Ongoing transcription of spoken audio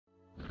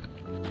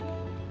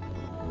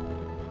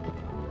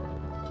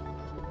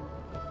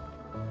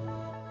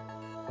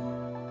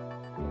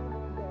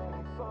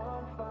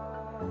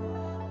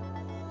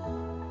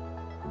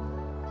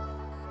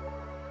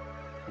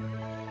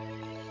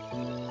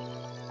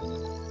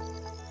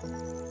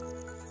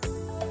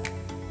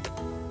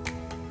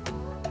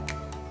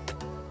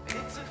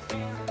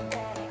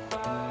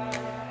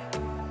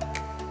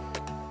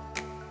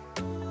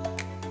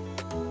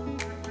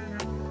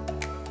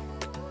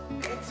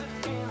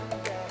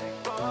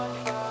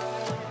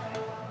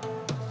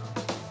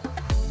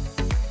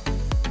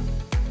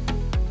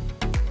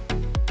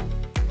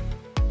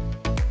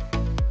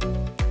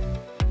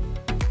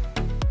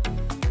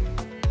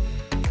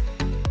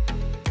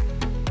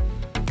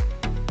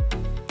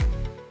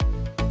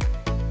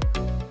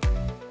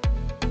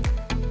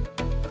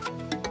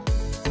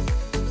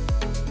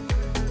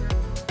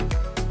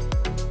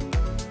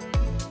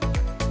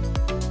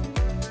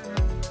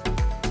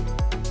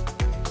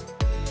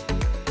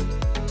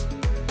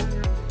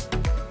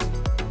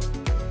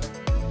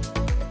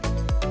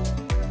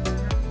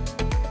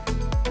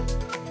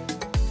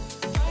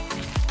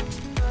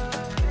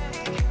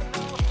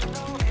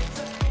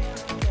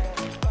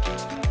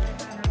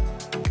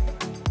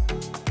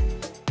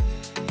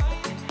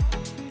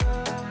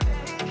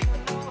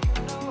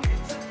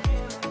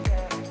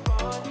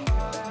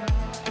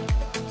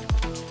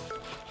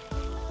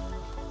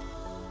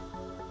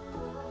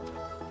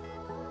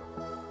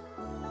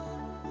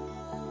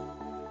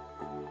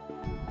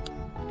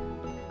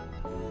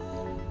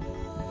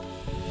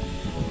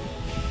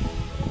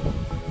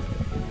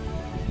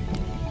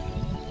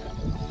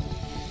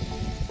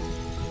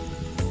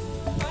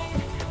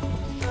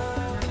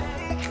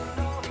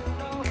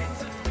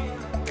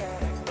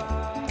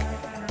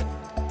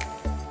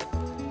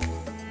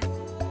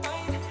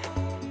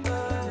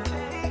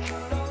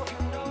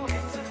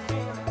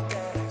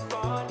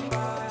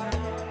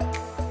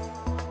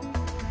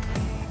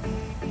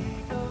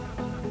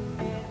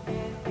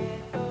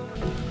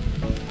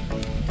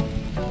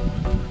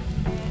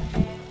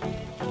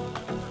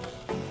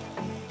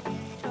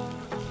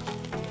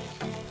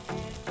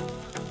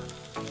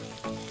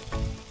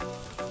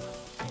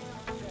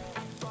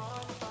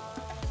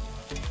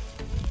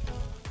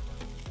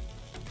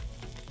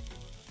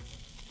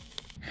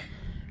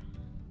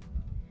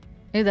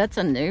Ooh, that's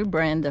a new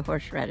brand of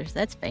horseradish.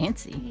 That's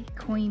fancy.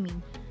 Creamy.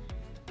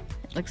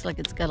 It looks like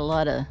it's got a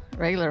lot of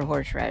regular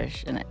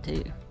horseradish in it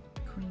too.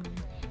 Creamy.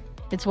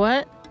 It's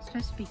what? It's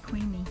supposed to be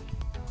creamy.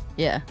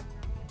 Yeah.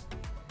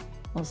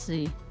 We'll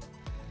see.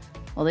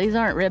 Well, these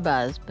aren't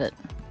ribeyes, but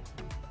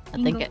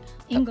I think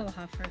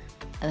Engelhofer.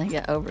 I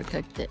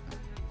overcooked it.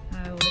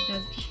 Oh, it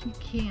does. You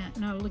can't.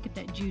 No, look at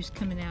that juice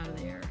coming out of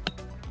there.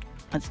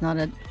 It's not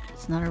a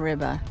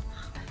ribeye. I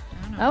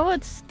don't know. Oh,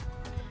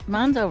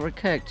 mine's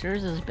overcooked.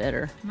 Yours is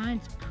better.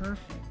 Mine's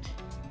perfect.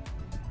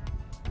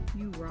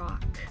 You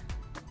rock.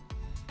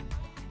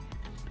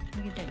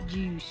 Look at that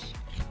juice.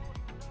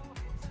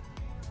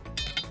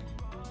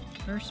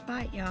 First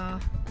bite, y'all.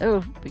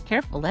 Oh, be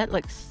careful. That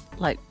looks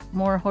like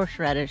more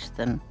horseradish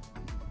than.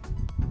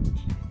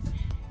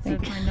 So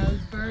if my nose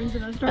burns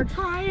and I start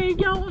crying,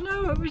 y'all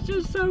know it was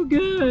just so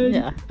good.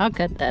 Yeah, I'll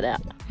cut that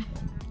out.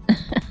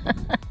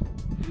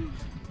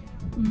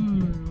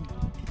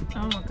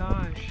 Oh my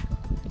gosh.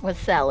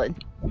 With salad.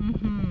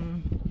 Mm-hmm.